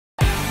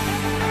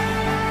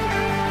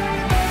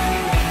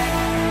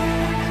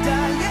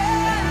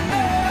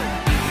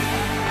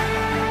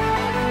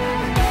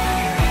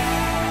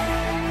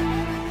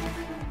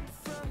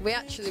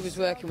actually was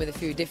working with a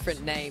few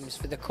different names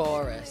for the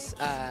chorus,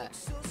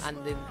 and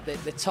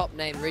the top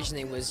name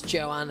originally was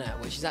Joanna,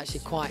 which is actually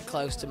quite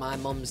close to my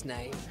mum's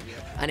name,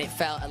 and it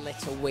felt a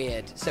little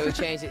weird, so we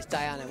changed it to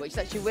Diana, which is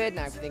actually weird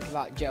now if you think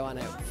about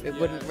Joanna. It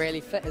wouldn't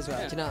really fit as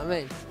well, do you know what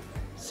I mean?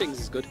 Sings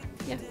is good.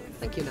 Yeah,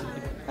 thank you.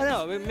 I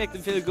know, it make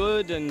them feel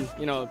good, and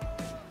you know,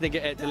 they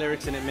get the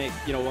lyrics in it make,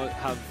 you know,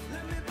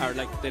 are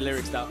like the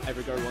lyrics that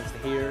every girl wants to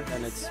hear,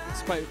 and it's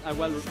quite a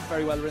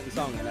very well written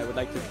song, and I would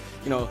like to,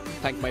 you know,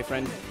 thank my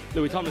friend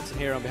Louis Tomlinson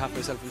here on behalf of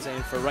myself and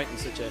Zane for writing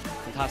such a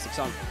fantastic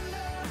song.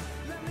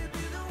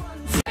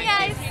 Hey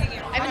guys,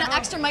 I have an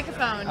extra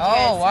microphone.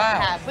 Oh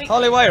wow! Wait,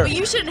 Holly Wire. Well,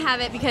 you shouldn't have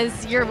it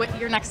because you're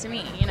next to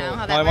me. You know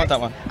how that I works. want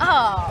that one.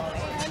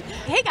 Oh.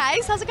 Hey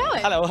guys, how's it going?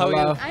 Hello, how are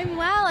you? I'm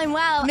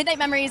well. Midnight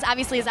Memories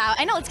obviously is out.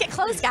 I know, let's get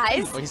close,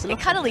 guys. Get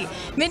cuddly.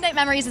 Midnight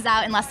Memories is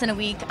out in less than a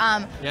week.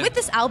 With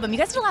this album, you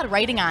guys did a lot of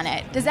writing on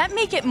it. Does that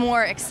make it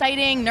more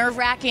exciting,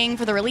 nerve-wracking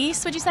for the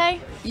release, would you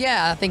say?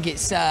 Yeah, I think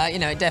it's, you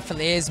know, it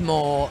definitely is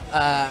more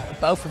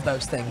both of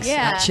those things,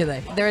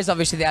 actually. There is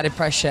obviously the added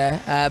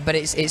pressure, but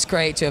it's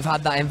great to have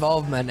had that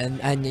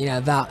involvement and you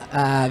know,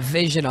 that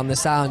vision on the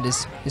sound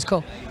is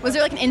cool. Was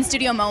there like an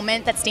in-studio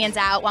moment that stands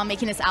out while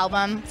making this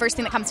album? First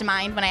thing that comes to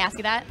mind when I ask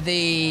you that?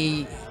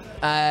 The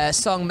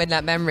song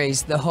Midnight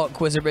Memories, the hook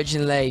was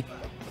originally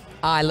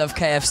I love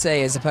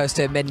KFC as opposed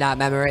to Midnight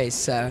Memories,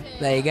 so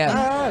there you go.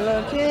 I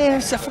love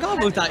KFC, I forgot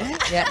about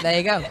that. Yeah, there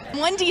you go.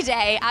 One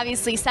DJ,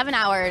 obviously 7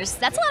 hours.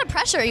 That's a lot of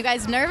pressure. Are you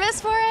guys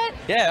nervous for it?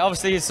 Yeah,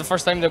 obviously it's the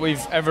first time that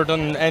we've ever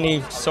done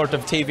any sort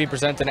of TV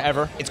presenting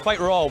ever. It's quite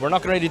raw. We're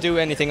not going to do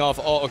anything off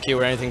auto cue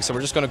or anything, so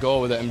we're just going to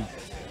go with it and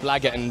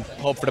blag it and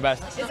hope for the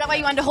best. Is that why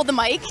you wanted to hold the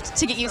mic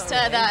to get used to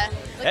the...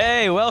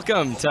 Hey,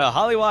 welcome to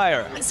Holly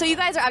Wire. So you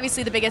guys are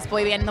obviously the biggest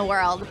boy band in the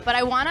world, but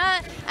I want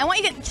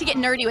you to get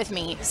nerdy with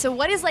me. So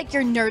what is like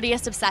your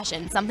nerdiest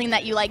obsession? Something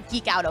that you like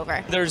geek out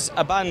over? There's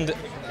a band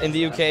in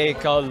the UK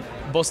called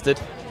Busted,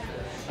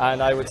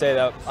 and I would say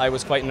that I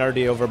was quite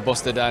nerdy over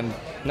Busted, and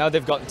now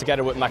they've gotten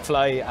together with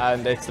McFly,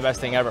 and it's the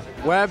best thing ever.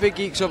 We're big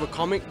geeks over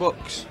comic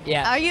books.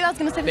 Yeah. Are you? I was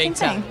going to say the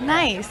same thing.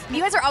 Nice.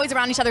 You guys are always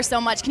around each other so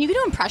much. Can you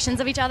do impressions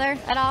of each other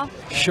at all?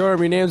 Sure,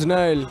 my name's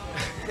Niall.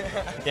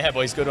 Yeah,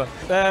 boys, good one.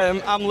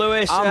 I'm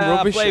Lewis. I'm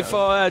rubbish. I play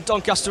for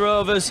Doncaster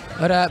Rovers.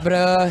 What up,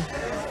 bro?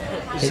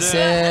 It's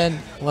in.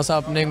 What's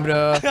happening,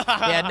 bro?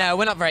 Yeah, no,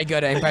 we're not very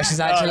good at impressions,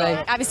 actually.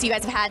 Obviously, you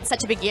guys have had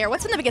such a big year.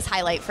 What's been the biggest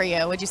highlight for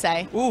you, would you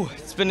say? Ooh,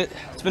 it's been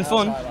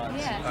fun.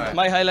 Yeah.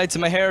 My highlights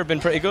of my hair have been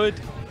pretty good.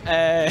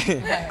 I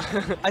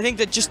think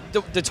that just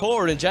the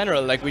tour in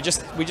general, like we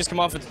just come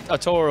off a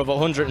tour of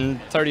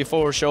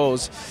 134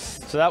 shows,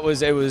 so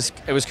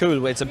it was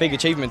cool. It's a big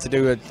achievement to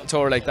do a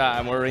tour like that,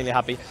 and we're really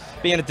happy.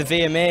 Being at the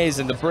VMAs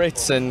and the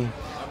Brits and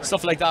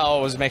stuff like that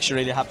always makes you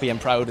really happy and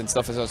proud and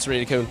stuff, so it's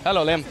really cool.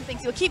 Hello, Liam. Thank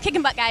you. We'll keep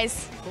kicking butt,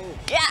 guys.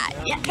 Yeah.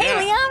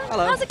 Hey, Liam.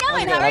 Hello. How's it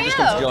going? How are I'm just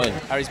going to you?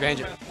 join. Harry's behind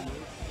you.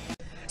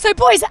 So,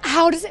 boys,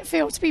 how does it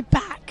feel to be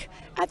back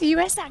at the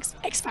US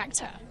X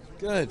Factor?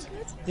 Good.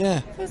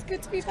 Yeah. Feels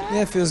good to be back.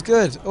 Yeah, feels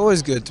good.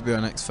 Always good to be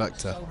on X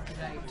Factor.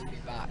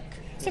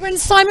 So when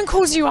Simon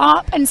calls you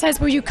up and says,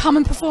 will you come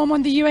and perform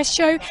on the US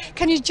show,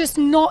 can you just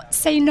not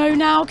say no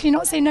now? Can you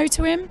not say no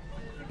to him?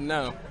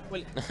 No.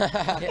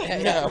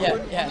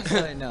 Yeah.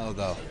 Say no,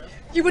 though.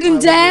 You wouldn't Why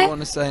would dare? you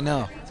want to say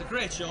no? It's a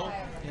great show.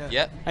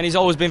 Yeah. And he's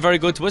always been very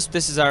good to us.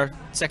 This is our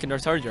second or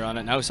third year on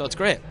it now, so it's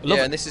great. Love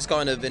it. And this is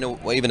kind of,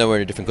 well, even though we're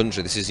in a different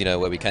country, this is, you know,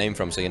 where we came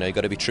from, so, you know, you've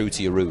got to be true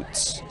to your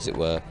roots, as it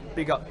were.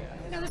 Big up.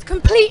 There was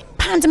complete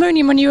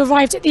pandemonium when you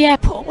arrived at the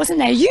airport, wasn't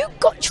there? You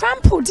got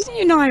trampled, didn't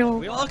you, Niall?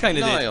 We all kind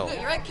of did. Niall.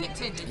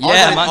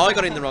 Yeah, man. I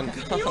got in the wrong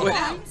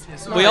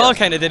car. We all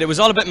kind of did. It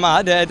was all a bit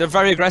mad. They're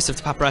very aggressive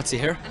to paparazzi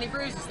here. Any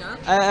bruises now?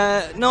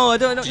 No, I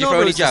don't know. Did you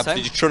throw any jabs?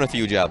 Did you throw a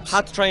few jabs?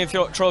 Had to try and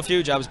throw a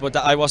few jabs, but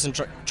I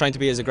wasn't trying to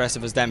be as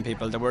aggressive as them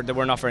people. They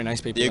were not very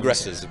nice people. The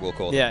aggressors, we'll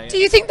call them. Yeah. Do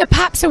you think the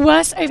Paps are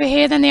worse over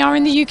here than they are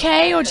in the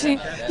UK? Or do you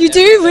think you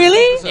do,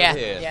 really?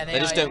 Yeah. They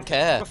just don't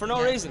care. But for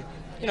no reason.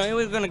 You know,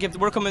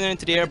 we're coming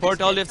into the airport.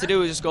 All they have to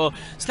do is just go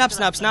snap,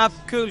 snap, snap.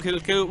 Cool.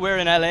 We're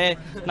in LA.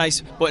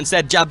 Nice. But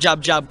instead, jab,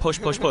 push.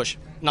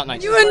 Not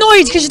nice. You were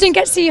annoyed because you didn't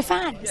get to see your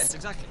fans. Yes,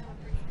 exactly.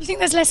 You think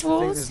there's less I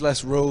think rules? there's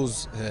less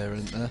rules here,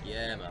 isn't there?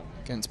 Yeah, man.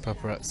 Against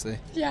paparazzi.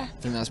 Yeah.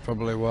 I think that's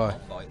probably why.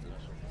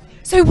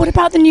 So what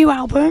about the new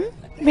album?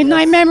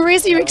 Midnight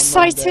Memories, are you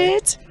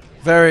excited?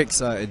 Very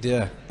excited,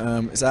 yeah.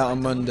 It's out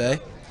on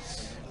Monday.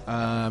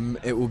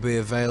 It will be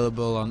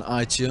available on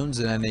iTunes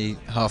and any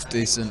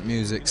half-decent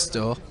music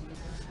store.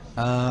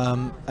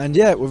 And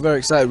yeah, we're very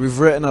excited. We've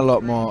written a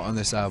lot more on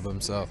this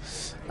album, so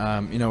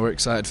you know, we're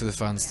excited for the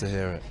fans to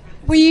hear it.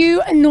 Were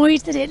you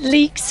annoyed that it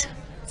leaked?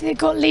 That it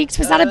got leaked?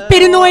 Was that a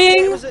bit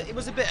annoying? It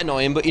was a bit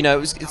annoying, but you know,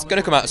 it's going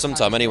to come out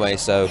sometime anyway,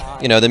 so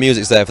you know, the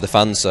music's there for the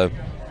fans, so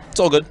it's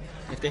all good.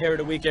 If they hear it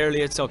a week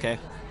early, it's okay.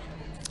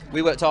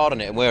 We worked hard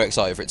on it, and we're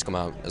excited for it to come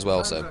out as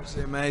well. So It's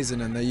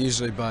amazing, and they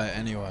usually buy it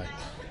anyway.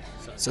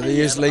 So they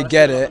usually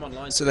get it,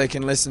 so they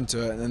can listen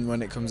to it, and then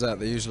when it comes out,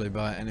 they usually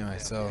buy it anyway.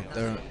 So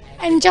they're.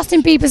 And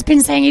Justin Bieber's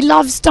been saying he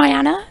loves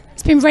Diana.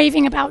 has been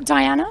raving about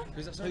Diana.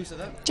 Who said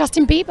that?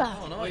 Justin Bieber.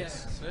 Oh,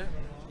 nice.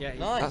 Yeah,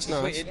 Nice. That's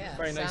nice. Sweet.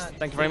 Very nice.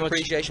 Thank you very much.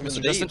 Appreciation for Mr.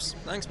 the Justin. Deeps.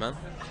 Thanks, man.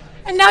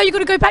 And now you've got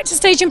to go back to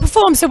stage and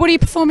perform. So what are you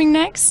performing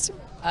next?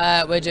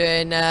 We're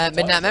doing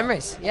Midnight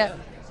Memories. Yeah.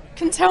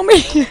 Can tell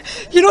me.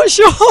 You're not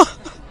sure.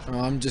 Oh,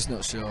 I'm just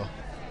not sure.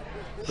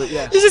 But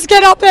yeah, You just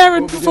get up there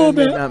and we'll be perform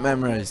doing it. Midnight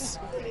Memories.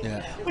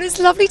 Yeah. Well, it's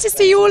lovely to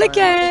see you all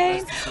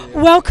again.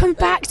 Welcome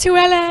back to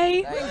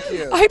LA. Thank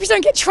you. I hope you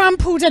don't get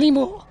trampled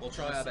anymore. We'll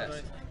try our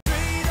best.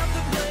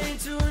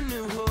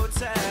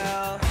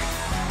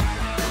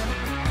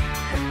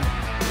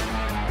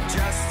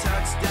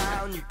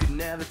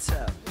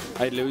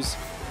 I'd lose.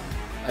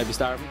 I'd be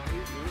starving.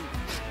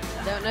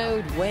 I don't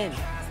know who'd win.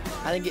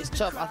 I think it's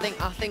tough. I think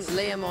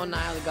Liam or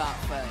Niall got out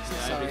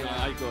first. Sorry.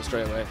 I'd go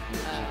straight away.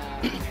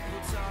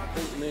 I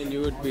think me and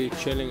you would be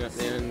chilling at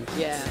the end.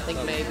 Yeah, I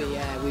think maybe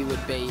we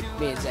would be.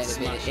 Me and Zayd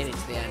would be in it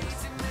to the end.